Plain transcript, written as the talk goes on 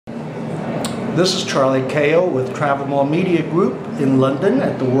This is Charlie Kao with Travel Mall Media Group in London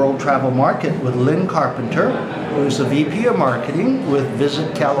at the World Travel Market with Lynn Carpenter, who is the VP of Marketing with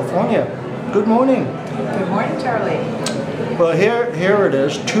Visit California. Good morning. Good morning, Charlie. Well, here it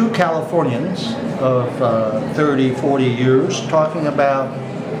is, two Californians of 30, 40 years talking about,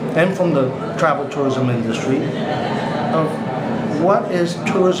 and from the travel tourism industry, of what is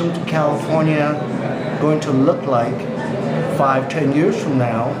tourism to California going to look like 5, 10 years from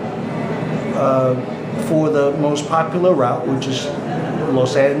now. For the most popular route, which is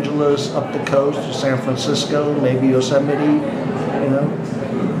Los Angeles up the coast to San Francisco, maybe Yosemite. You know,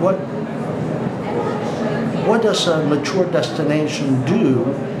 what does a mature destination do?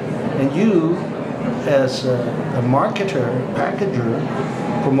 And you, as a marketer, packager,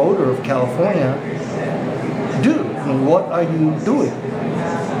 promoter of California, do? I mean, what are you doing?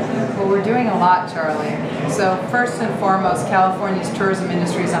 Well, we're doing a lot, Charlie. So first and foremost, California's tourism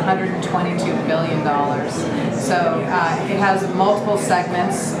industry is $122 billion. So it has multiple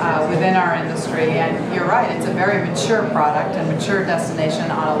segments within our industry, and you're right, it's a very mature product and mature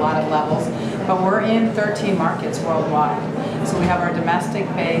destination on a lot of levels, but we're in 13 markets worldwide. So we have our domestic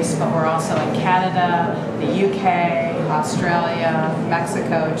base, but we're also in Canada, the UK, Australia,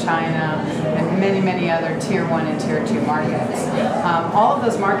 Mexico, China, and many, many other Tier 1 and Tier 2 markets. All of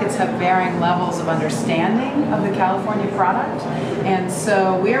those markets have varying levels of understanding of the California product, and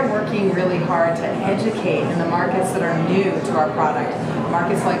so we are working really hard to educate in the markets that are new to our product.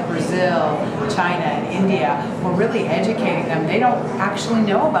 Markets like Brazil, China, and India, we're really educating them. They don't actually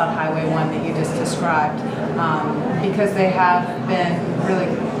know about Highway 1 that you just described because they have been really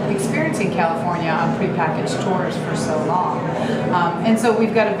experiencing California on prepackaged tours for so long. And so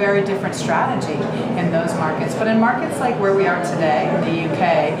we've got a very different strategy in those markets. But in markets like where we are today, in the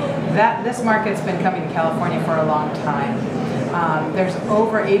UK, this market's been coming to California for a long time. There's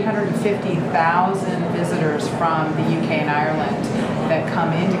over 850,000 visitors from the UK and Ireland that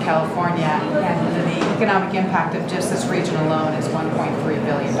come into California, and the economic impact of just this region alone is $1.3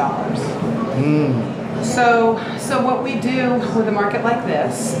 billion. So what we do with a market like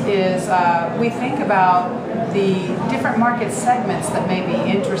this is we think about the different market segments that may be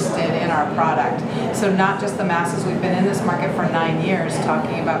interested in our product. So not just the masses. We've been in this market for 9 years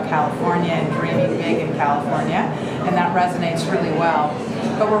talking about California and dreaming big in California, and that resonates really well.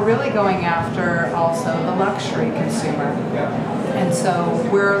 But we're really going after also the luxury consumer. And so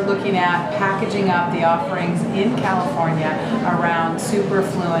we're looking at packaging up the offerings in California around super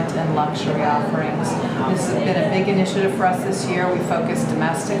affluent and luxury offerings. This has been a big initiative for us this year. We focus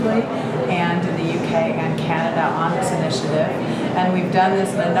domestically and in the UK and Canada on this initiative. And we've done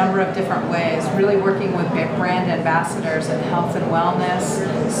this in a number of different ways, really working with big brand ambassadors in health and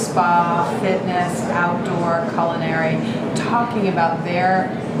wellness, spa, fitness, outdoor, culinary, talking about their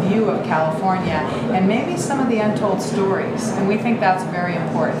view of California and maybe some of the untold stories. And we think that's very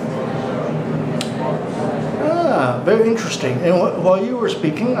important. Ah, very interesting. And while you were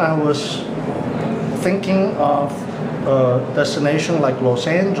speaking, I was thinking of a destination like Los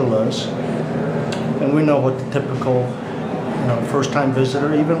Angeles, and we know what the typical first-time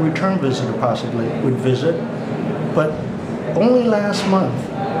visitor, even return visitor possibly, would visit. But only last month,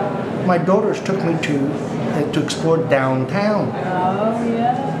 my daughters took me to explore downtown. Oh,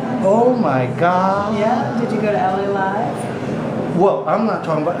 yeah. Oh, my God. Yeah? Did you go to LA Live? Well, I'm not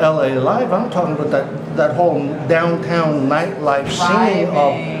talking about LA Live. I'm talking about that whole downtown nightlife scene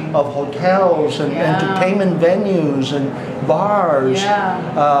of hotels and entertainment venues and bars.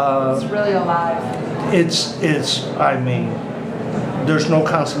 Yeah. It's really alive. I mean, there's no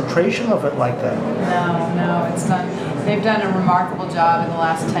concentration of it like that. No, it's done. They've done a remarkable job in the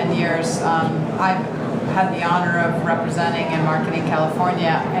last 10 years. I've had the honor of representing and marketing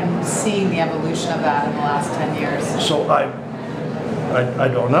California and seeing the evolution of that in the last 10 years. So I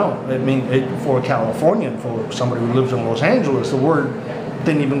don't know. I mean, for a Californian, for somebody who lives in Los Angeles, the word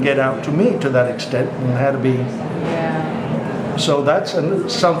didn't even get out to me to that extent, and it had to be. Yeah. So that's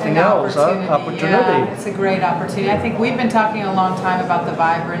something else, opportunity. Yeah, it's a great opportunity. I think we've been talking a long time about the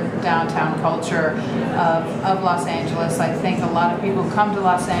vibrant downtown culture of Los Angeles. I think a lot of people who come to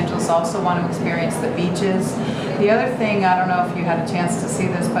Los Angeles also want to experience the beaches. The other thing, I don't know if you had a chance to see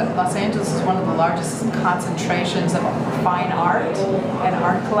this, but Los Angeles is one of the largest concentrations of fine art and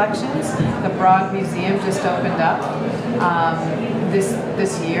art collections. The Prague Museum just opened up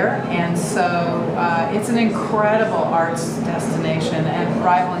this year, and so it's an incredible arts destination and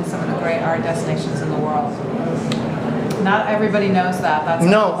rivaling some of the great art destinations in the world. Not everybody knows that. That's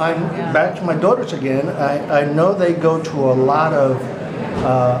no, back to my daughters again. I know they go to a lot of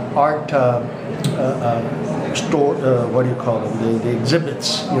art store, what do you call them, the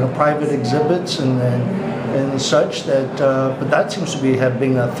exhibits, private exhibits and such, that, but that seems to have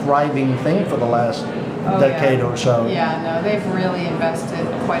been a thriving thing for the last decade or so. Yeah, no, they've really invested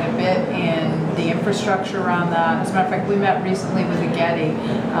quite a bit in the infrastructure around that. As a matter of fact, we met recently with the Getty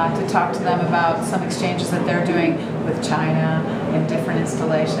to talk to them about some exchanges that they're doing with China and different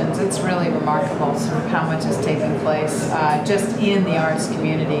installations. It's really remarkable sort of how much is taking place just in the arts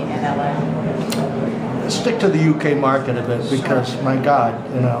community in LA. Stick to the UK market a bit, because my God,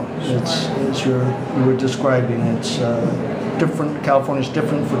 it's as you were describing, it's different. California's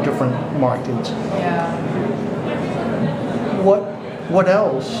different for different markets. Yeah. What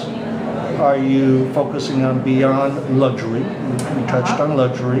else are you focusing on beyond luxury? You touched on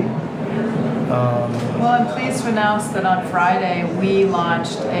luxury. Well, I'm pleased to announce that on Friday we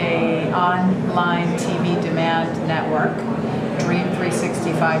launched an online TV demand network, Dream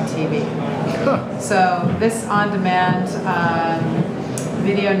 365 TV. So this on-demand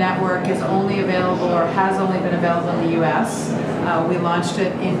video network is only available, or has only been available in the U.S. We launched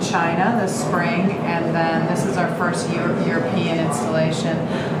it in China this spring, and then this is our first European installation.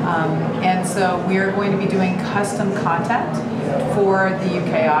 And so we are going to be doing custom content for the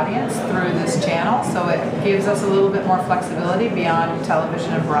UK audience through this channel. So it gives us a little bit more flexibility beyond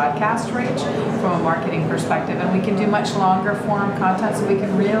television and broadcast reach from a marketing perspective. And we can do much longer form content, so we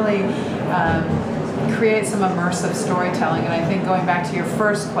can really create some immersive storytelling. And I think going back to your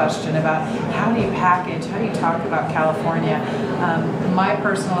first question about how do you package, how do you talk about California, my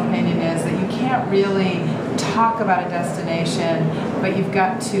personal opinion is that you can't really talk about a destination, but you've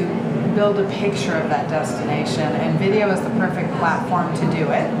got to build a picture of that destination, and video is the perfect platform to do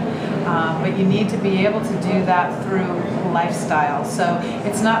it. But you need to be able to do that through lifestyle. So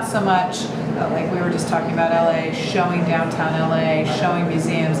it's not so much like we were just talking about LA, showing downtown LA, showing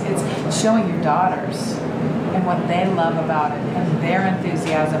museums. It's showing your daughters and what they love about it, and their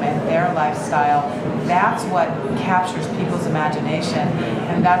enthusiasm and their lifestyle. That's what captures people's imagination,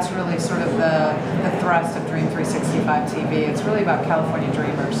 and that's really sort of the thrust of Dream 365 TV. It's really about California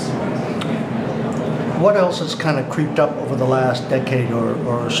dreamers. What else has kind of creeped up over the last decade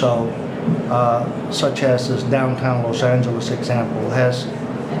or so, such as this downtown Los Angeles example? Has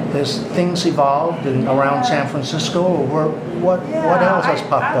things evolved around San Francisco, or what else has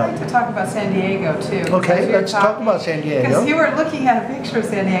popped up? I'd like to talk about San Diego too. Okay, let's talk about San Diego. Because you were looking at a picture of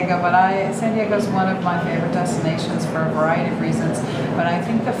San Diego, but San Diego is one of my favorite destinations for a variety of reasons. But I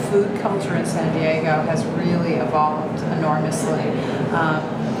think the food culture in San Diego has really evolved enormously.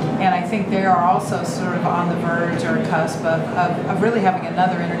 And I think they are also sort of on the verge or cusp of really having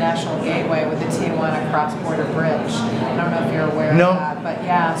another international gateway with the Tijuana cross-border bridge. I don't know if you're aware of that, but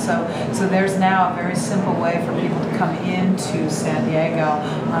yeah, so there's now a very simple way for people to come into San Diego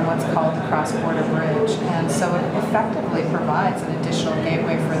on what's called the cross-border bridge. And so it effectively provides an additional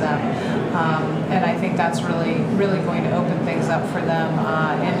gateway for them. And I think that's really going to open things up for them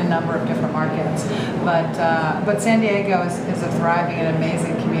in a number of different markets. But San Diego is a thriving and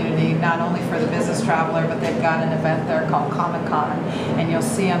amazing community, not only for the business traveler, but they've got an event there called Comic-Con, and you'll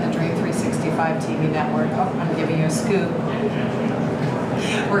see on the Dream 365 TV network. Oh, I'm giving you a scoop.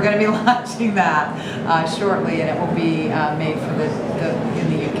 We're going to be launching that shortly, and it will be made for in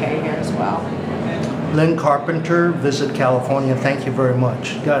the UK here as well. Lynn Carpenter, Visit California. Thank you very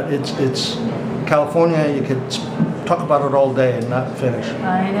much. God, it's California. You could talk about it all day and not finish.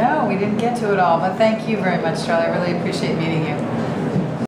 I know, we didn't get to it all, but thank you very much, Charlie. I really appreciate meeting you.